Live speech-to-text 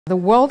The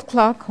world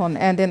clock on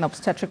ending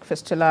obstetric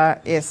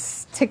fistula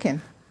is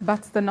ticking,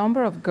 but the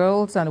number of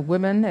girls and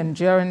women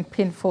enduring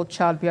painful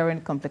childbearing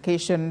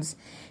complications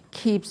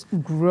keeps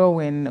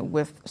growing,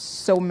 with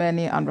so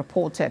many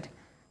unreported.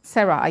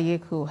 Sarah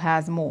Ayeku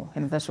has more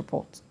in this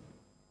report.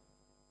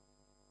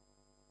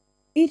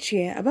 Each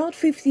year, about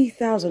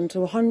 50,000 to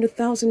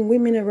 100,000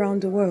 women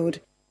around the world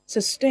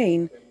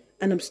sustain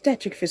an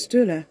obstetric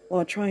fistula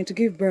while trying to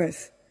give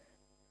birth.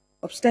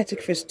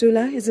 Obstetric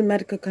fistula is a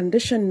medical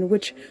condition in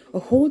which a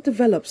hole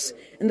develops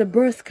in the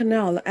birth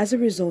canal as a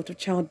result of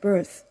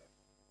childbirth.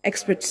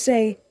 Experts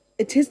say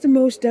it is the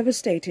most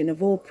devastating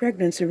of all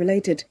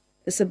pregnancy-related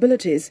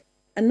disabilities,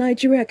 and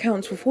Nigeria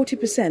accounts for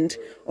 40%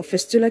 of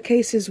fistula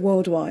cases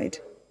worldwide.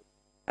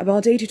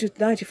 About 80 to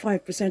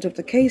 95% of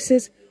the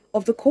cases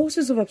of the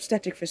causes of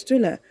obstetric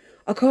fistula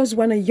occurs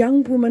when a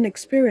young woman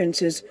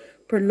experiences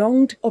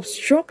prolonged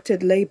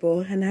obstructed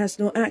labor and has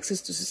no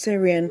access to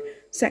cesarean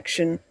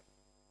section.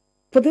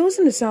 For those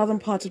in the southern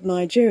part of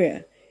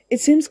Nigeria, it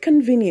seems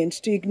convenient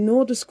to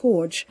ignore the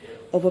scourge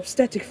of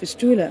obstetric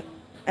fistula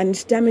and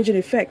its damaging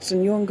effects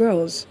on young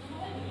girls.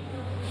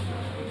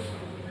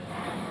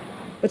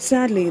 But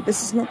sadly,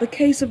 this is not the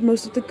case of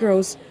most of the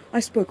girls I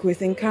spoke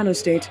with in Kano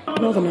State,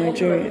 northern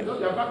Nigeria.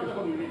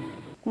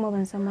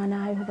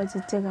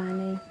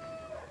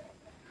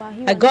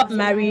 I got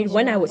married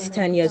when I was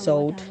 10 years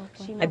old.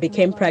 I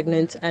became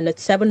pregnant, and at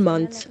 7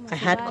 months, I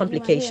had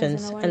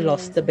complications and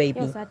lost the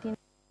baby.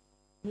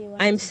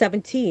 I'm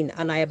 17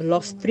 and I have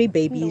lost 3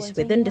 babies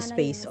within the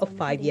space of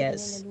 5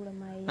 years.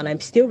 And I'm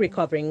still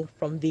recovering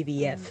from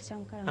VVF,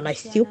 and I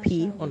still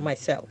pee on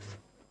myself.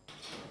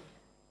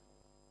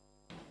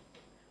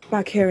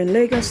 Back here in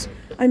Lagos,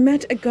 I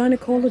met a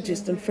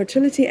gynecologist and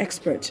fertility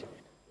expert,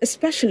 a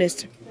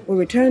specialist who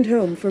returned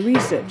home for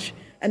research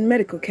and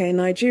medical care in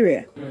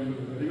Nigeria.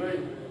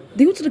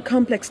 Due to the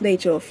complex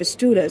nature of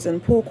fistulas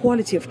and poor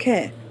quality of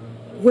care,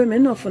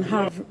 women often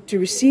have to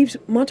receive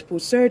multiple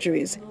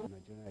surgeries.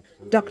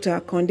 Dr.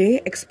 Akonde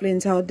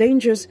explains how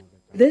dangerous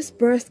this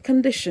birth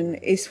condition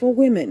is for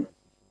women.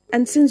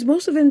 And since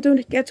most of them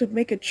don't get to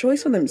make a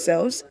choice for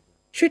themselves,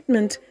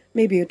 treatment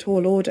may be a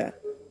tall order.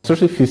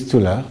 Obstetric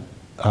fistula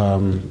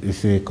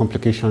is a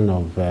complication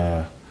of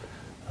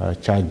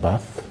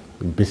childbirth,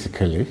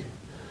 basically,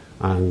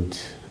 and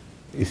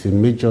it's a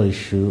major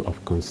issue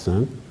of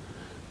concern.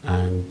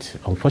 And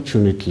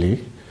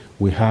unfortunately,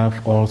 we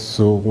have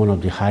also one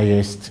of the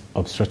highest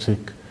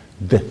obstetric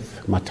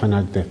death,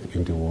 maternal death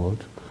in the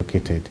world.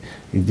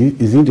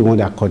 Is it the one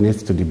that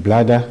connects to the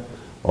bladder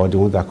or the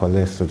one that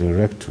connects to the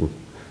rectum?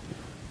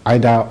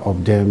 Either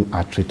of them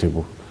are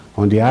treatable.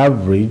 On the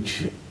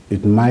average,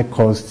 it might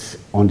cost,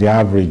 on the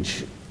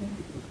average,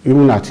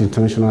 even at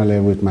international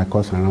level, it might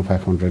cost around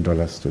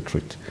 $500 to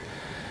treat.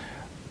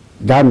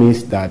 That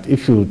means that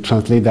if you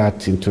translate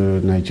that into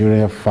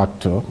Nigeria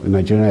factor,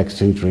 Nigerian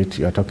exchange rate,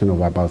 you are talking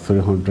of about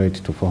 300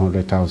 to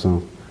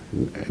 400,000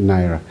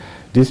 naira.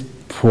 These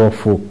poor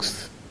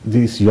folks,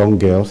 these young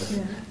girls,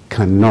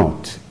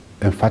 cannot,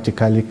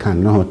 emphatically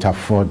cannot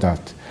afford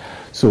that.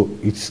 So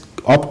it's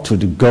up to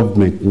the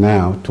government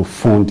now to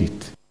fund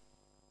it.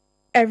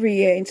 Every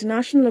year,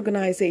 international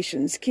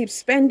organizations keep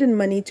spending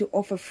money to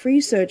offer free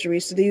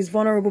surgeries to these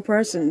vulnerable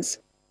persons.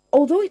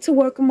 Although it's a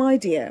welcome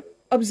idea,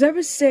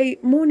 observers say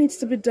more needs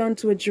to be done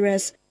to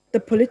address the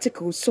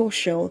political,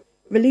 social,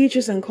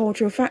 religious and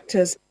cultural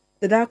factors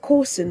that are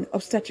causing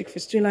obstetric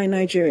fistula in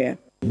Nigeria.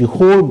 The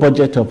whole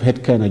budget of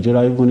healthcare in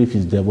Nigeria, even if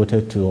it's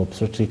devoted to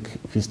obstetric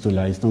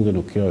fistula, is not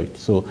going to cure it.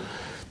 So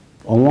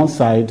on one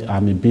side,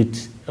 I'm a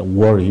bit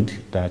worried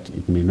that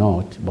it may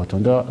not, but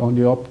on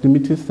the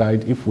optimistic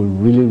side, if we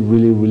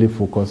really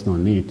focus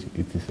on it,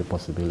 it is a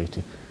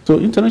possibility. So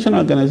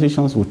international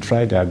organizations will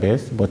try their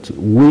best, but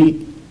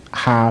we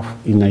have,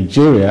 in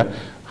Nigeria,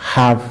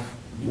 have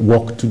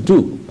work to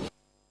do.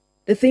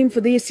 The theme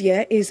for this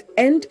year is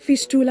End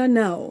Fistula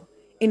Now,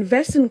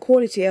 Invest in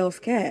Quality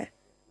Health Care,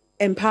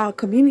 Empower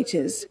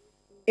Communities,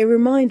 a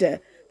reminder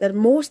that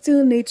more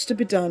still needs to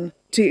be done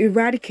to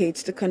eradicate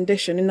the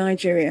condition in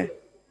Nigeria.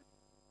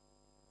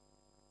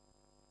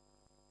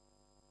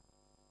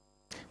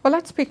 Well,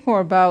 let's speak more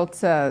about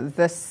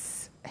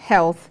this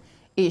health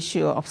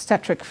issue of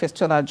obstetric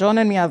fistula.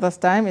 Joining me at this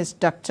time is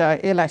Dr.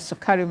 Eli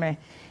Sukarime.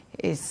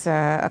 He's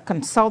a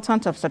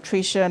consultant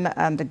obstetrician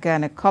and a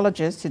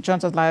gynecologist. He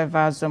joins us live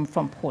via Zoom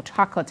from Port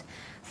Harcourt.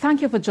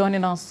 Thank you for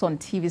joining us on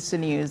TVC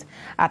News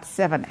at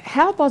 7.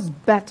 Help us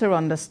better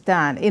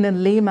understand, in a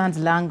layman's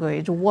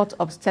language, what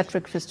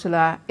obstetric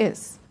fistula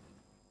is.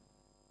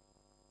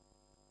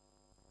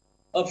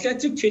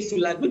 Obstetric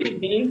fistula, good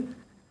evening.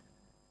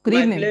 Good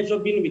evening. My pleasure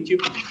being with you.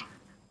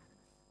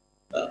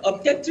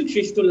 Obstetric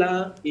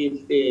fistula is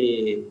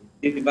a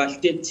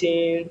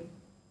devastating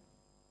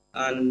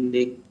and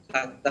a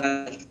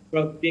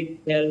catastrophic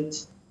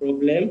health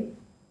problem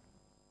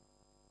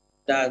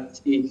that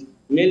is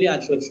mainly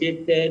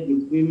associated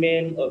with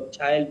women of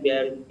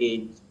childbearing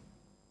age.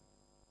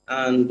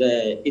 And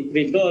it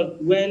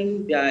results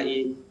when there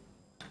is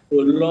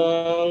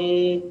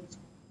prolonged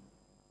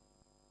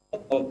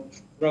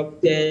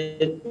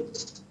obstructed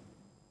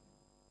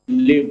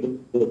labor,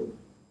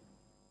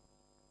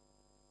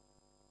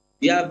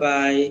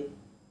 thereby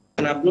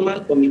an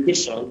abnormal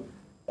communication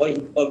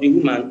of the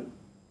woman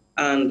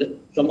and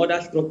some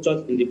other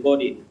structures in the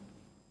body.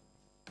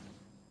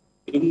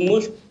 The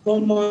most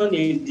common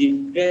is the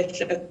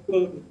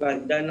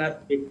vaginal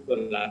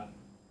fistula,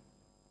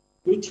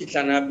 which is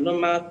an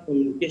abnormal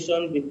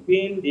communication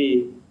between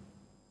the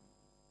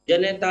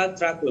genital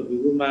tract of the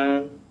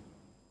woman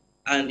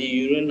and the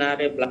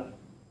urinary bladder.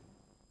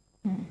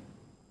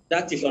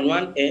 That is on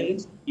one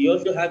end. You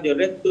also have the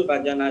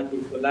rectovaginal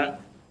fistula,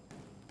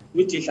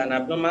 which is an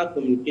abnormal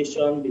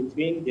communication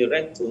between the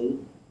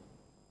rectum,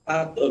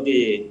 part of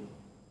the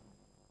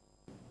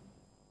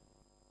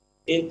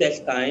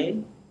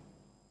intestine,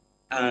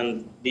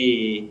 and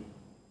the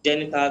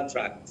genital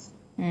tract.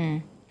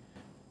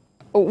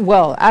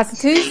 Well, as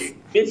it is...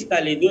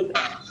 Basically, those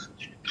are...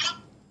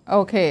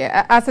 Okay,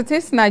 as it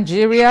is,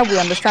 Nigeria, we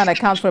understand,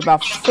 accounts for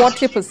about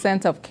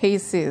 40% of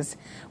cases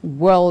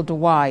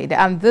worldwide.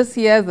 And this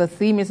year, the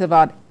theme is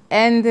about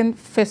ending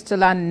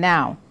fistula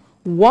now.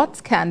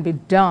 What can be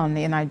done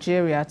in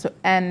Nigeria to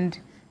end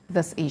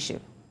this issue?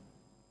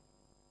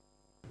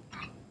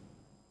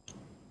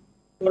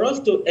 For us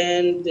to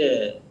end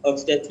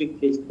obstetric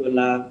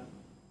fistula,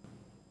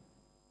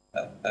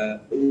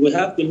 we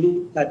have to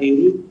look at the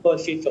root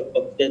causes of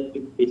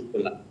obstetric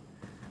fistula.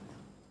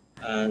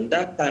 And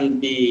that can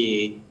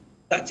be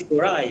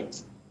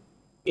categorized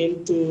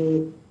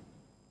into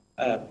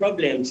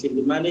problems in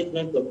the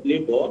management of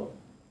labor,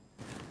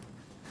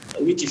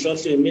 which is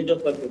also a major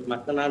cause of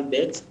maternal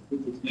death,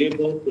 which is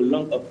labor,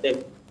 prolonged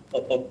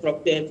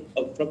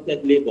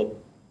obstructed labor,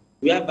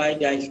 whereby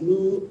there is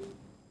no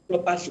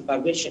proper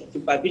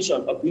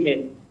supervision of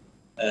women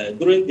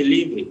during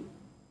delivery.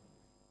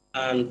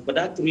 And for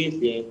that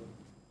reason,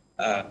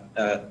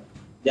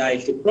 there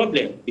is a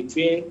problem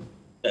between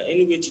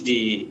in which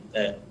the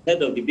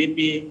head of the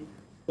baby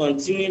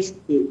continues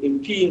to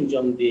impinge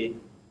on the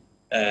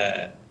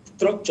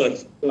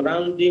structures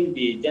surrounding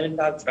the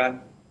genital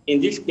tract. In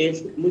this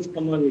case, most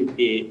common is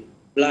the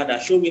bladder.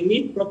 So we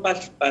need proper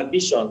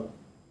supervision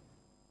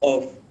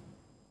of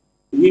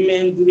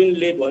women during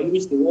labor, in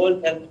which the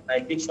World Health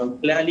Organization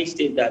clearly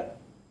states that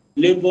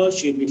labor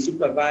should be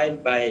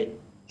supervised by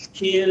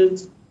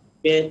skilled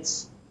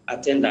birth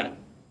attendants.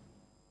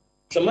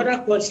 Some other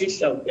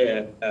causes of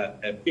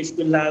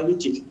fistula,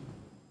 which is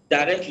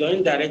directly or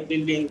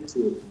indirectly linked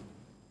to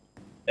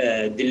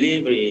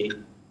delivery,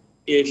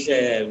 is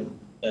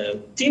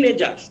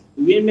teenagers,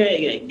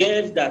 women,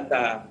 girls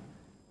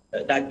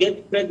that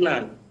get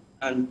pregnant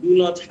and do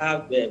not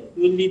have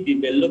fully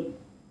developed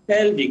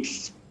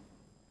pelvics,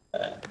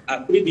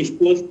 are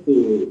predisposed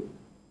to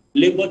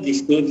labor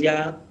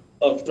dystocia,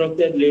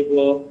 obstructed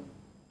labor,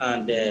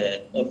 and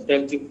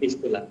obstetric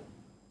fistula.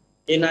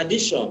 In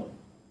addition,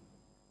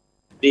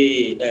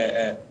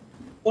 the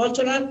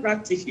cultural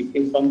practices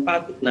in some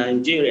parts of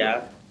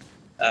Nigeria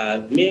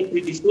may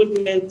predispose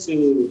women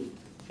to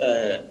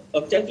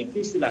obstetric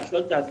fistula,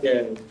 such as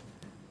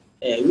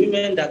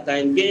women that are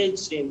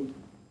engaged in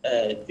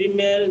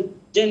female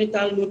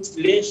genital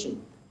mutilation.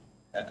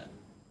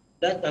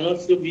 That can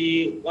also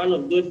be one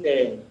of those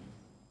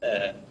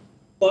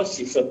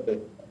causes of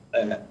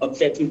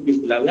obstetric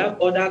fistula. We have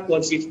other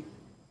causes,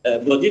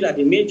 but these are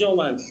the major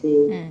ones.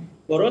 So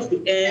for us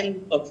to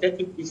end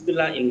obstetric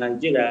fistula in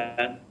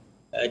Nigeria,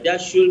 there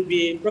should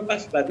be proper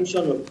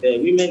supervision of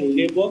women in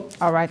labor.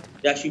 All right.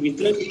 There should be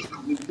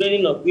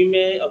training of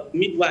women, of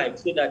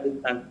midwives, so that they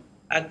can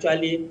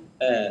actually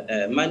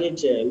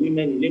manage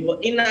women in labor.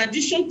 In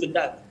addition to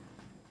that,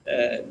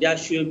 there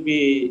should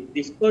be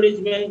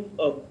discouragement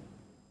of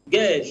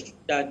girls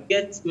that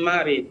get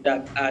married,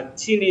 that are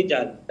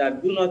teenagers,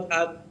 that do not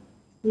have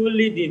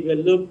fully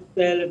developed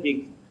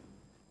pelvic.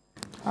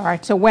 All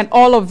right. So when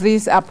all of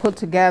these are put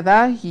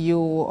together,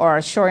 you are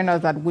assuring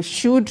us that we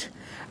should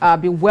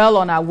be well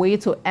on our way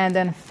to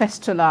ending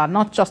fistula,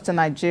 not just in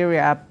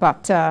Nigeria,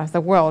 but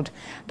the world.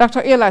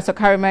 Dr. Eli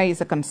Sukarime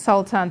is a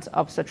consultant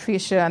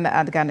obstetrician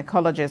and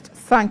gynecologist.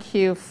 Thank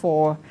you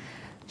for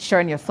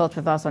sharing your thoughts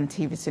with us on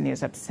TVC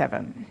News at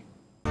 7.